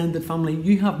 extended family,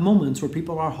 you have moments where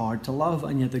people are hard to love,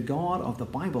 and yet the God of the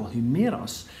Bible who made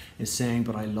us is saying,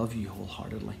 but I love you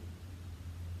wholeheartedly.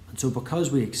 And so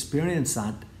because we experience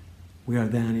that, we are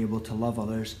then able to love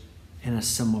others in a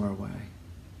similar way.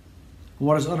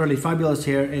 What is utterly fabulous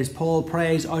here is Paul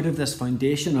prays out of this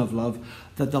foundation of love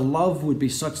that the love would be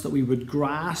such that we would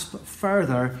grasp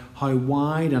further how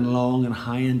wide and long and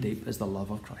high and deep is the love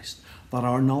of Christ. That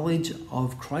our knowledge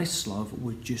of Christ's love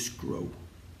would just grow.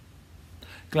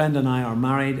 Glenda and I are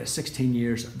married 16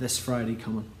 years this Friday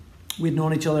coming. We'd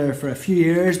known each other for a few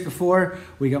years before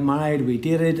we got married. We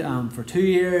dated for 2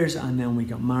 years and then we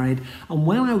got married. And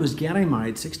when I was getting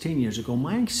married 16 years ago,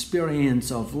 my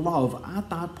experience of love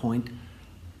at that point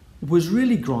was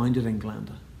really grounded in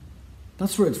Glenda.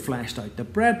 That's where it's fleshed out. The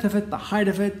breadth of it, the height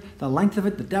of it, the length of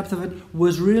it, the depth of it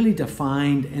was really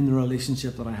defined in the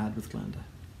relationship that I had with Glenda.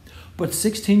 But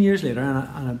 16 years later,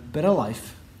 and a bit of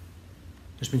life,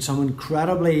 there's been some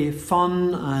incredibly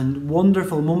fun and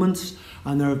wonderful moments,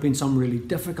 and there have been some really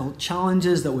difficult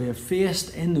challenges that we have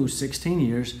faced in those 16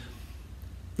 years.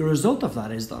 The result of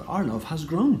that is that our love has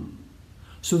grown.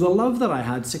 So the love that I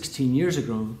had 16 years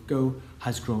ago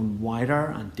has grown wider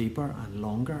and deeper and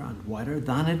longer and wider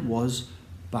than it was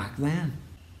back then.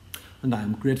 And I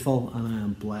am grateful and I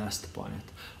am blessed by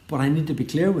it. But I need to be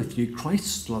clear with you,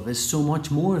 Christ's love is so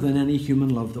much more than any human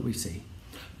love that we see.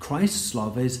 Christ's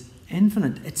love is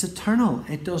infinite, it's eternal,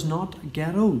 it does not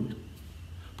get old.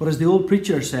 But as the old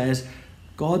preacher says,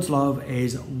 God's love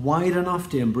is wide enough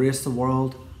to embrace the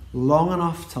world, long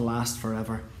enough to last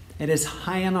forever. It is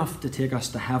high enough to take us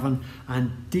to heaven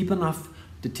and deep enough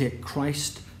to take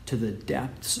Christ to the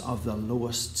depths of the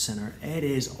lowest sinner. It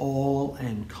is all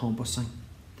encompassing.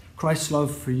 Christ's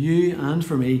love for you and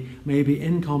for me may be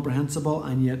incomprehensible,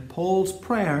 and yet Paul's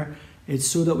prayer is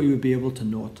so that we would be able to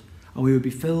know it and we would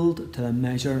be filled to the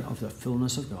measure of the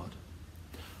fullness of God.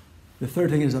 The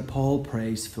third thing is that Paul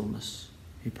prays fullness.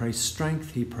 He prays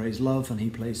strength, he prays love, and he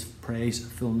prays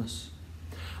fullness.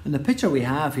 And the picture we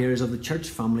have here is of the church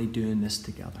family doing this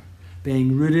together.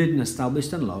 Being rooted and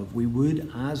established in love, we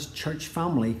would, as church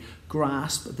family,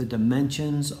 grasp the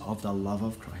dimensions of the love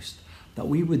of Christ. That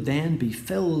we would then be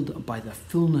filled by the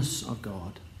fullness of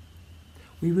God.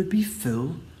 We would be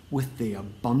full with the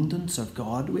abundance of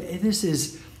God. This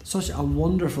is such a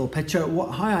wonderful picture.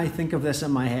 How I think of this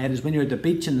in my head is when you're at the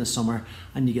beach in the summer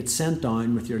and you get sent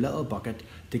down with your little bucket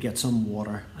to get some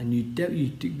water, and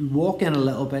you walk in a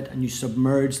little bit and you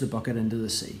submerge the bucket into the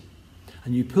sea.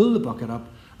 And you pull the bucket up,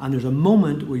 and there's a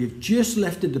moment where you've just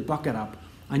lifted the bucket up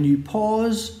and you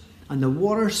pause and the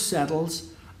water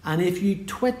settles, and if you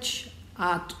twitch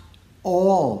at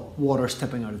all, water's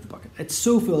tipping out of the bucket. It's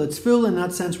so full. It's full in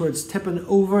that sense where it's tipping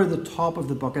over the top of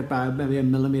the bucket by maybe a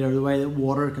millimetre, the way that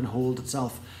water can hold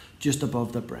itself just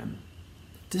above the brim.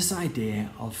 This idea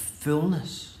of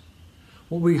fullness.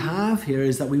 What we have here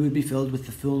is that we would be filled with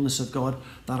the fullness of God,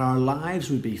 that our lives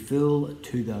would be filled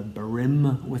to the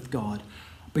brim with God.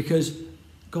 Because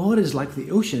God is like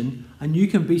the ocean, and you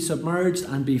can be submerged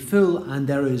and be full, and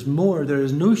there is more. There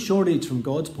is no shortage from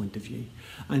God's point of view,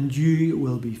 and you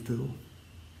will be full.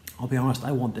 I'll be honest,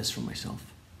 I want this for myself.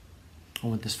 I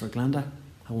want this for Glenda.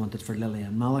 I want it for Lily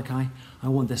and Malachi. I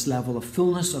want this level of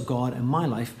fullness of God in my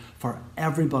life for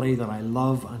everybody that I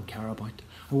love and care about.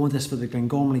 I want this for the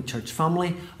Glengormley church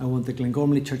family. I want the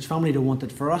Glengormley church family to want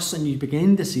it for us, and you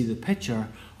begin to see the picture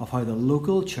of how the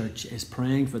local church is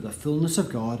praying for the fullness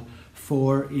of God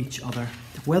for each other.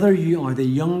 Whether you are the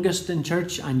youngest in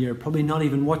church and you're probably not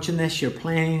even watching this, you're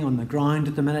playing on the ground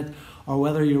at the minute, or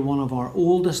whether you're one of our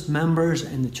oldest members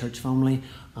in the church family,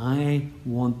 I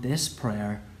want this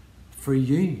prayer for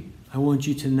you. I want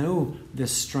you to know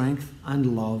this strength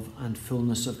and love and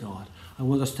fullness of God. I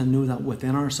want us to know that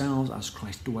within ourselves as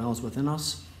Christ dwells within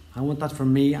us. I want that for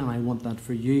me, and I want that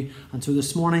for you. And so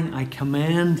this morning I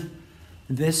commend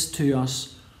this to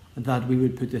us, that we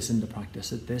would put this into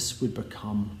practice, that this would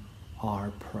become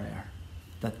our prayer,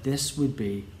 that this would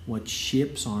be what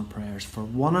shapes our prayers for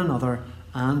one another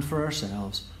and for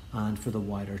ourselves and for the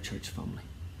wider church family.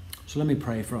 So let me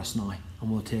pray for us now,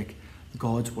 and we'll take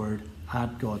God's word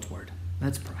at God's word.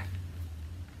 Let's pray.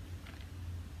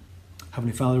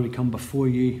 Heavenly Father, we come before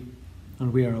you,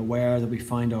 and we are aware that we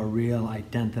find our real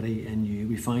identity in you.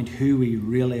 We find who we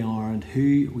really are and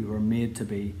who we were made to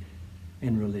be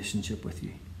in relationship with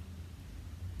you.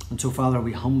 And so, Father,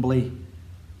 we humbly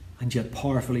and yet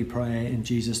powerfully pray in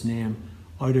Jesus' name,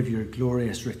 out of your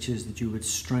glorious riches, that you would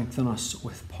strengthen us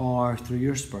with power through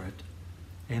your Spirit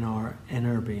in our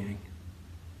inner being,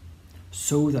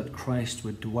 so that Christ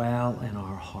would dwell in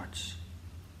our hearts.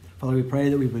 Father, we pray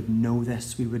that we would know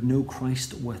this, we would know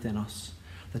Christ within us,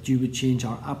 that you would change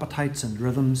our appetites and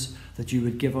rhythms, that you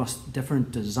would give us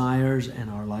different desires in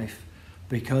our life,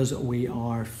 because we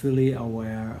are fully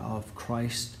aware of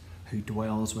Christ who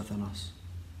dwells within us.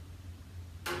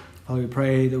 Father, we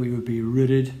pray that we would be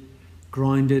rooted,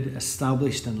 grounded,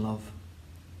 established in love,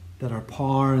 that our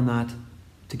power in that,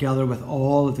 together with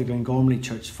all of the Glengormley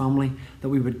Church family, that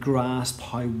we would grasp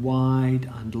how wide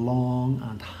and long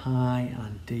and high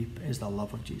and deep is the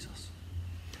love of Jesus.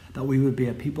 That we would be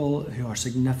a people who are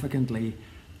significantly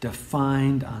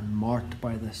defined and marked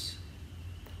by this.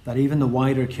 That even the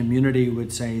wider community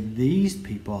would say, these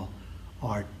people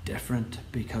are different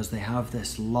because they have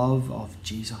this love of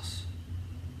Jesus.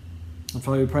 And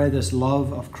Father, we pray this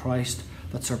love of Christ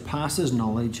that surpasses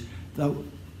knowledge, that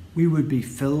we would be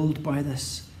filled by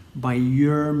this, by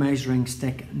your measuring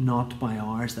stick, not by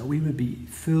ours, that we would be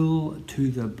full to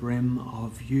the brim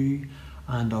of you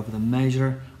and of the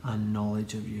measure and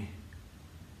knowledge of you.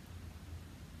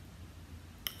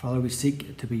 Father, we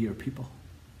seek to be your people.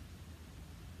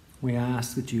 We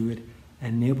ask that you would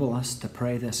enable us to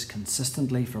pray this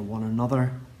consistently for one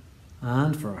another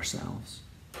and for ourselves,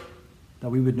 that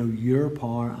we would know your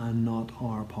power and not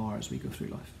our power as we go through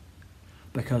life,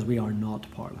 because we are not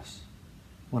powerless.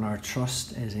 When our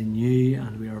trust is in you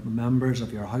and we are members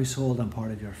of your household and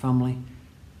part of your family,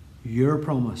 your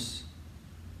promise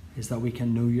is that we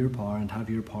can know your power and have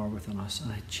your power within us,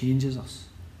 and it changes us.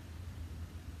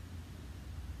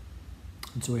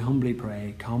 And so we humbly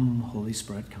pray, come, Holy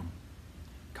Spirit, come.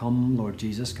 Come, Lord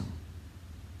Jesus, come.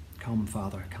 Come,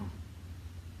 Father, come.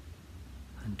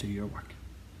 And do your work.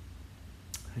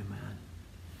 Amen.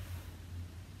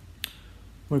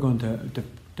 We're going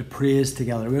to praise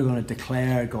together. We're going to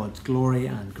declare God's glory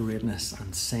and greatness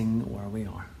and sing where we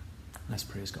are. Let's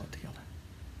praise God together.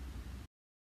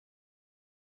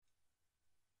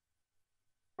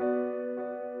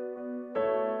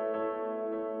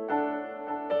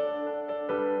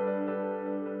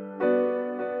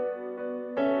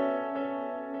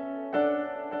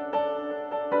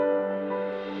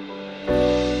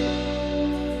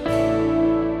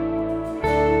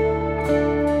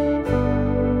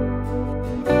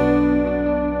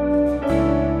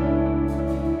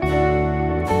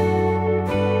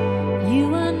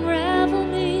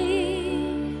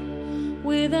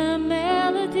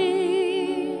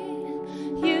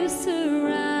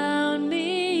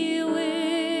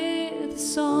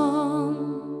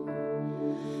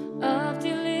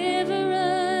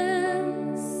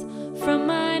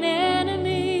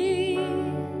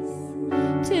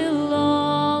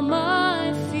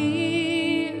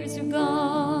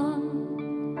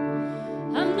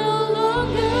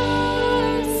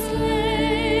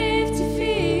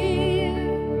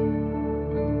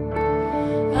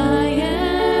 I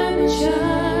am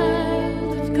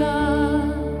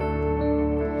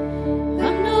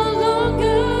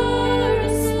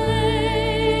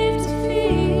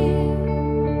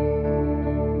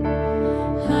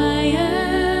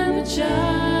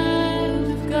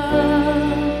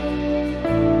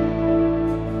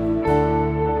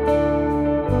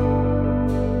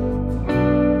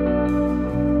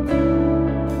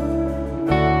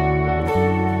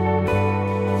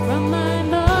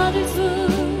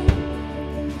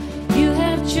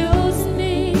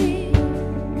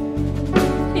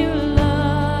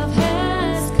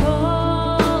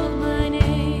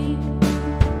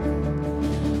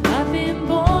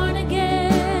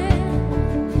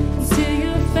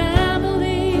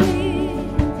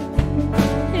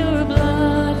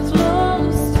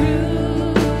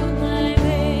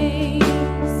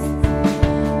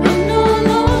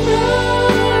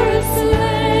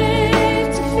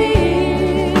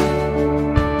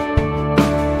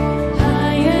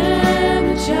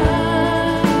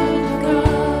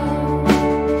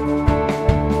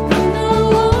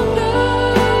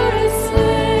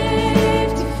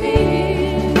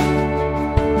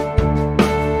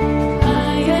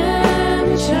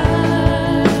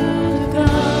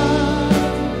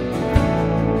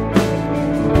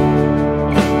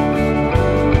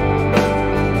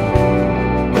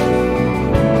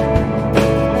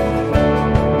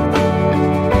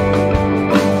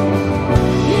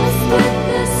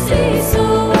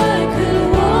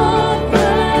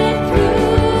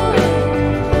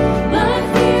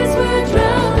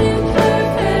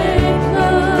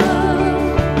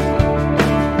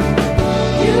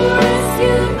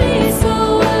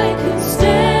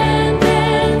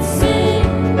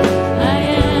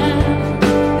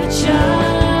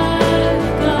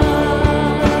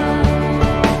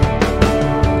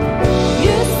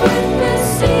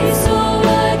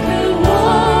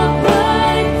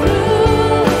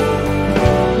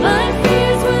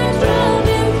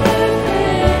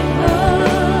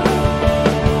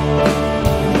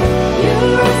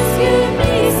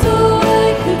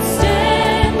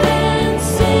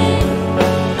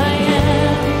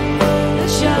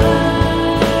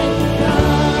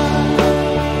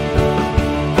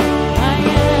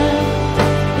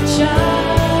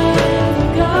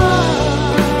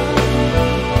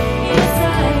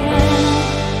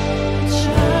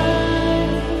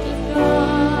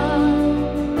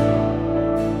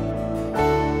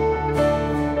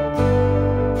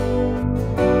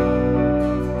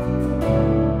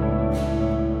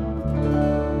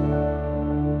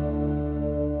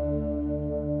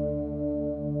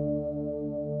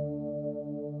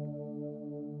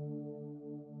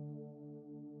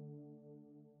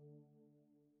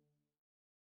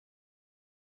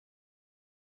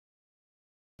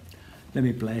Let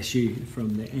me bless you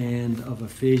from the end of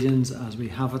Ephesians as we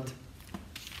have it.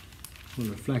 We'll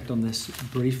reflect on this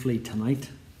briefly tonight.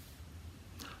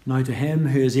 Now to him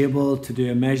who is able to do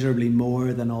immeasurably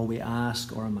more than all we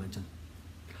ask or imagine,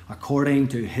 according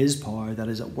to his power that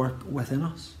is at work within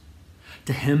us.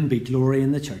 To him be glory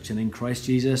in the church and in Christ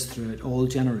Jesus throughout all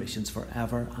generations,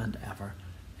 forever and ever.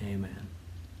 Amen.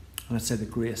 And I say the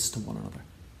grace to one another.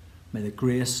 May the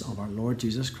grace of our Lord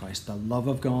Jesus Christ, the love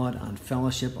of God and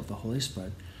fellowship of the Holy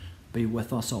Spirit be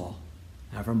with us all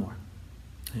evermore.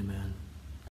 Amen.